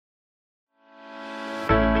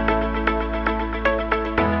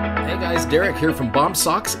guys, Derek here from BOM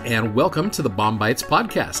Socks, and welcome to the BOM-BITES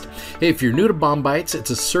podcast. Hey, if you're new to BOM-BITES,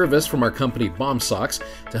 it's a service from our company BOM Socks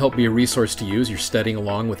to help be a resource to use. You're studying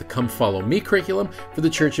along with the Come Follow Me curriculum for the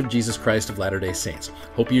Church of Jesus Christ of Latter-day Saints.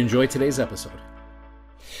 Hope you enjoy today's episode.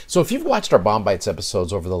 So if you've watched our BOM-BITES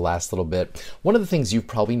episodes over the last little bit, one of the things you've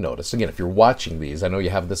probably noticed, again, if you're watching these, I know you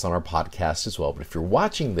have this on our podcast as well, but if you're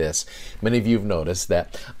watching this, many of you have noticed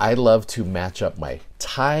that I love to match up my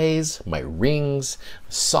ties, my rings,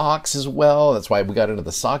 socks as well. That's why we got into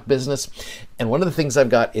the sock business. And one of the things I've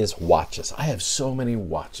got is watches. I have so many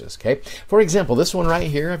watches, okay? For example, this one right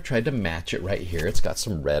here, I've tried to match it right here. It's got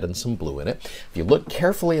some red and some blue in it. If you look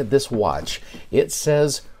carefully at this watch, it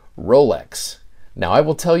says Rolex. Now, I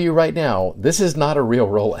will tell you right now, this is not a real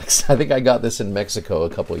Rolex. I think I got this in Mexico a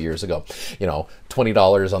couple of years ago. You know,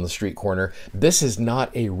 $20 on the street corner. This is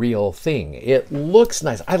not a real thing. It looks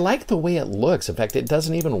nice. I like the way it looks. In fact, it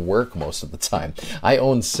doesn't even work most of the time. I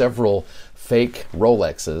own several fake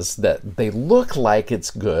Rolexes that they look like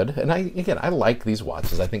it's good. And I like these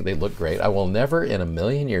watches. I think they look great. I will never in a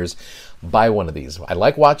million years buy one of these. I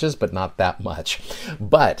like watches, but not that much.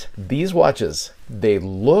 But these watches, they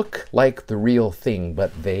look like the real thing,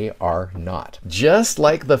 but they are not. Just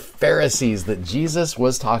like the Pharisees that Jesus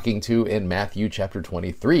was talking to in Matthew chapter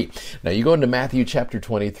 23. Now you go into Matthew chapter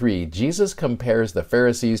 23, Jesus compares the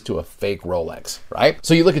Pharisees to a fake Rolex, right?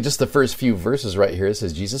 So you look at just the first few verses right here. It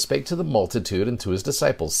says, Jesus spake to the multitude and to his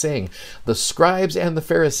disciples, saying, the scribes and the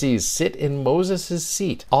Pharisees sit in Moses'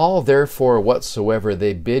 seat. All therefore whatsoever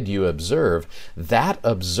they bid you observe, that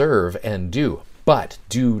observe and do. But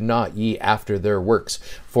do not ye after their works,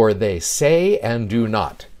 for they say and do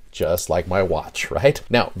not. Just like my watch, right?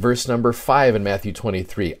 Now, verse number 5 in Matthew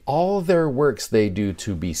 23. All their works they do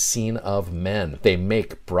to be seen of men. They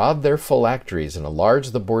make broad their phylacteries and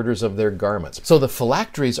enlarge the borders of their garments. So the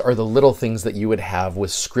phylacteries are the little things that you would have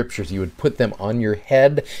with scriptures. You would put them on your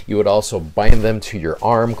head. You would also bind them to your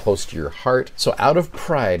arm, close to your heart. So out of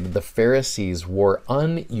pride, the Pharisees wore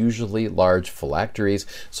unusually large phylacteries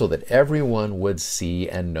so that everyone would see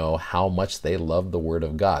and know how much they loved the Word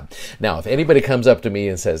of God. Now, if anybody comes up to me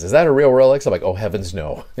and says, is that a real Rolex? I'm like, oh heavens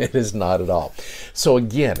no, it is not at all. So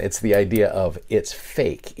again, it's the idea of it's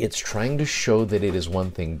fake. It's trying to show that it is one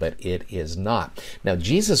thing, but it is not. Now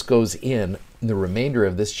Jesus goes in the remainder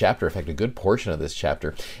of this chapter, in fact, a good portion of this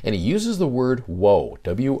chapter, and he uses the word woe,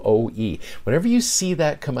 W-O-E. Whenever you see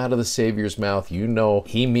that come out of the Savior's mouth, you know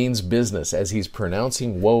he means business as he's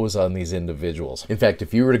pronouncing woes on these individuals. In fact,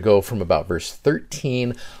 if you were to go from about verse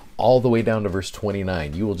 13 all the way down to verse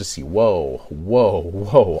 29, you will just see woe, woe,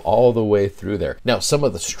 woe, all the way through there. Now, some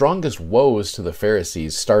of the strongest woes to the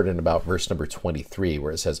Pharisees start in about verse number 23,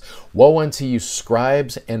 where it says, woe unto you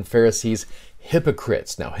scribes and Pharisees,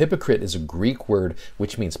 hypocrites. Now, hypocrite is a Greek word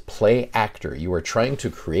which means play actor. You are trying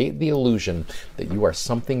to create the illusion that you are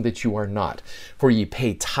something that you are not. For ye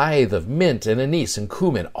pay tithe of mint and anise and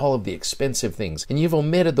cumin, all of the expensive things, and you've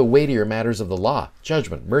omitted the weightier matters of the law,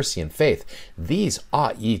 judgment, mercy, and faith. These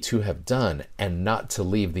ought ye to have done, and not to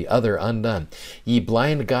leave the other undone. Ye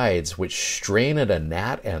blind guides, which strain at a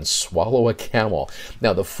gnat and swallow a camel.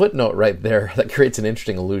 Now, the footnote right there, that creates an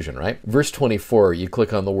interesting illusion, right? Verse 24, you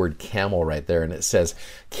click on the word camel right there, and it says,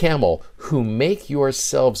 camel, who make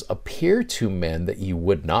yourselves appear to men that ye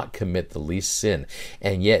would not commit the least sin,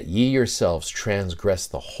 and yet ye yourselves transgress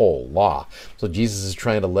the whole law. So Jesus is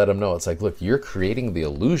trying to let them know, it's like, look, you're creating the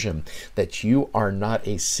illusion that you are not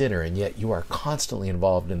a sinner, and yet you are constantly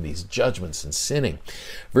involved in these judgments and sinning.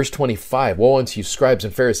 Verse 25, woe unto you scribes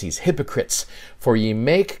and Pharisees, hypocrites, for ye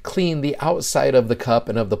make clean the outside of the cup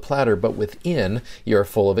and of the platter, but within ye are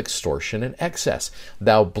full of extortion and excess.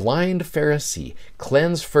 Thou blind Pharisee,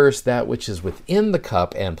 cleanse first that which is within the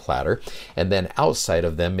cup and platter, and then outside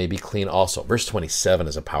of them may be clean also. Verse 27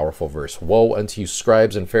 is a powerful verse. Woe unto you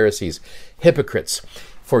scribes and Pharisees, hypocrites,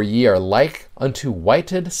 for ye are like unto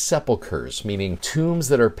whited sepulchres, meaning tombs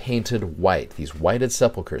that are painted white, these whited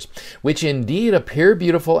sepulchres, which indeed appear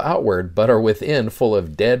beautiful outward, but are within full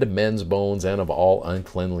of dead men's bones and of all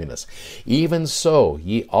uncleanliness. Even so,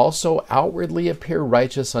 ye also outwardly appear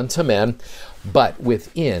righteous unto men, but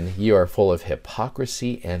within ye are full of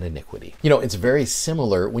hypocrisy and iniquity. You know, it's very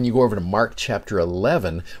similar when you go over to Mark chapter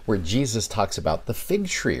 11, where Jesus talks about the fig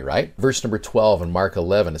tree, right? Verse number 12 in Mark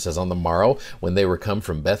 11, it says, on the morrow, when they were come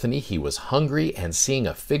from Bethany, he was hungry, and seeing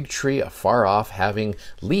a fig tree afar off having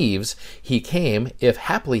leaves, he came, if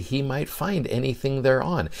haply he might find anything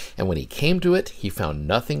thereon. And when he came to it, he found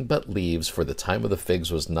nothing but leaves, for the time of the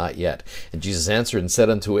figs was not yet. And Jesus answered and said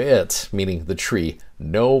unto it, meaning the tree,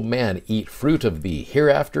 no man eat fruit fruit of thee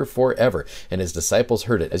hereafter forever. And his disciples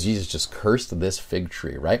heard it as Jesus just cursed this fig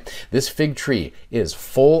tree, right? This fig tree is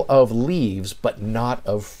full of leaves, but not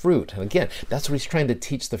of fruit. And again, that's what he's trying to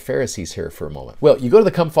teach the Pharisees here for a moment. Well, you go to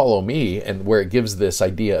the Come Follow Me, and where it gives this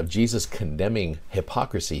idea of Jesus condemning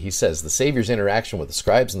hypocrisy. He says the Savior's interaction with the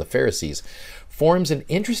scribes and the Pharisees forms an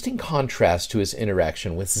interesting contrast to his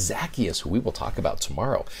interaction with Zacchaeus, who we will talk about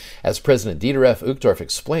tomorrow. As President Dieter F. Uchtdorf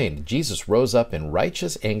explained, Jesus rose up in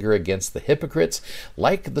righteous anger against the hypocrites,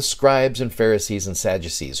 like the scribes and Pharisees and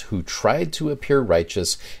Sadducees, who tried to appear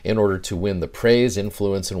righteous in order to win the praise,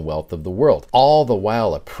 influence, and wealth of the world, all the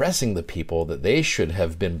while oppressing the people that they should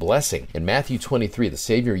have been blessing. In Matthew 23, the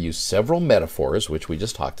Savior used several metaphors, which we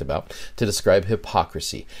just talked about, to describe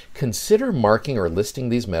hypocrisy. Consider marking or listing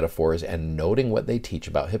these metaphors and noting what they teach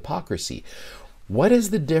about hypocrisy. What is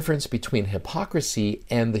the difference between hypocrisy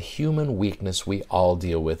and the human weakness we all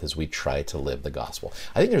deal with as we try to live the gospel?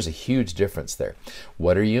 I think there's a huge difference there.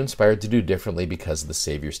 What are you inspired to do differently because of the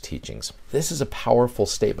Savior's teachings? This is a powerful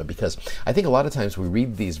statement because I think a lot of times we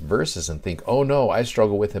read these verses and think, oh no, I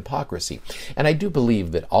struggle with hypocrisy. And I do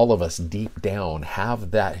believe that all of us deep down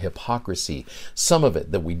have that hypocrisy, some of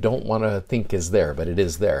it that we don't want to think is there, but it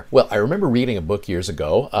is there. Well, I remember reading a book years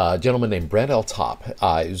ago, a gentleman named Brent L. Top. He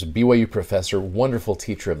was a BYU professor, wonderful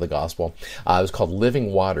teacher of the gospel. It was called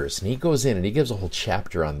Living Waters, and he goes in and he gives a whole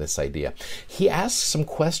chapter on this idea. He asks some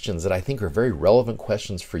questions that I think are very relevant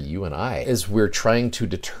questions for you and I as we're trying to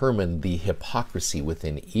determine the hypocrisy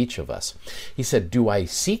within each of us. He said, do I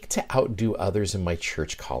seek to outdo others in my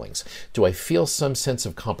church callings? Do I feel some sense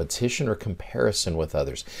of competition or comparison with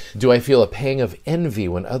others? Do I feel a pang of envy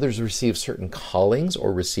when others receive certain callings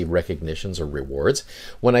or receive recognitions or rewards?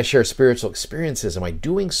 When I share spiritual experiences, am I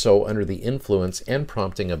doing so under the influence and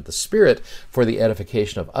prompting of the Spirit for the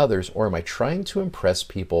edification of others, or am I trying to impress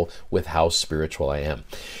people with how spiritual I am?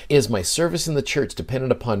 Is my service in the church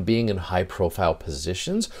dependent upon being in high-profile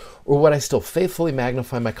positions, or would I still faithfully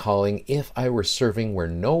magnify my calling if I were serving where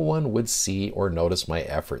no one would see or notice my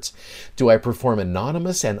efforts? Do I perform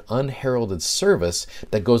anonymous and unheralded service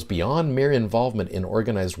that goes beyond mere involvement in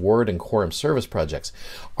organized ward and quorum service projects?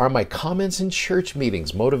 Are my comments in church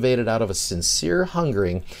meetings motivated out of a sincere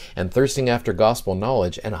hungering and thirsting after gospel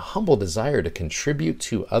knowledge and a humble desire to contribute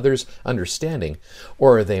to others' understanding,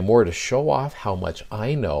 or are they more to show off how much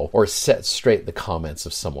I know or set straight the comments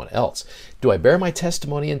of someone else? Do I bear my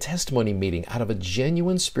testimony in testimony meeting out of a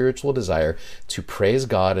genuine spiritual desire to praise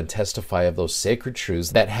God and testify of those sacred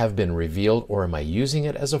truths that have been revealed, or am I using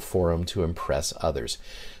it as a forum to impress others?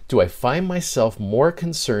 Do I find myself more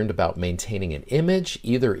concerned about maintaining an image,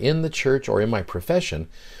 either in the church or in my profession,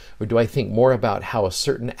 or do I think more about how a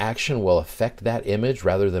certain action will affect that image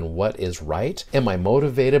rather than what is right? Am I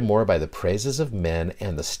motivated more by the praises of men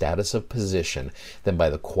and the status of position than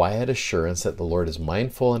by the quiet assurance that the Lord is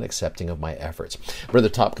mindful and accepting of my efforts? Brother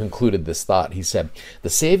Top concluded this thought. He said,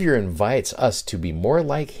 the Savior invites us to be more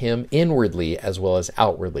like him inwardly as well as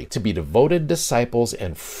outwardly, to be devoted disciples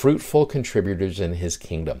and fruitful contributors in his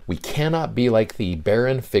kingdom. We cannot be like the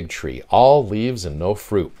barren fig tree, all leaves and no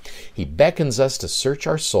fruit. He beckons us to search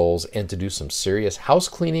our souls and to do some serious house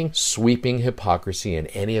cleaning, sweeping hypocrisy in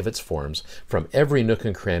any of its forms from every nook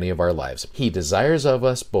and cranny of our lives. He desires of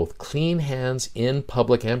us both clean hands in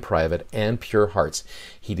public and private and pure hearts.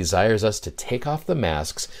 He desires us to take off the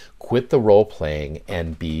masks, quit the role playing,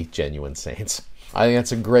 and be genuine saints. I think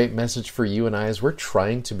that's a great message for you and I as we're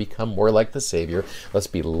trying to become more like the Savior. Let's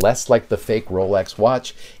be less like the fake Rolex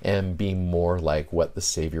watch and be more like what the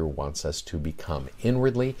Savior wants us to become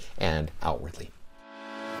inwardly and outwardly.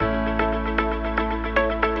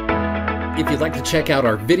 If you'd like to check out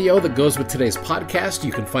our video that goes with today's podcast,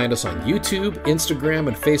 you can find us on YouTube, Instagram,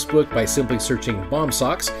 and Facebook by simply searching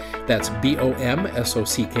BOM-SOCKS. That's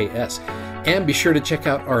BOMSOCKS. And be sure to check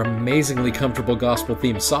out our amazingly comfortable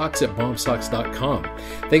gospel-themed socks at BOMSOCKS.com.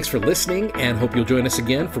 Thanks for listening, and hope you'll join us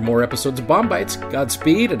again for more episodes of BOM-BITES.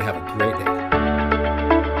 Godspeed, and have a great day.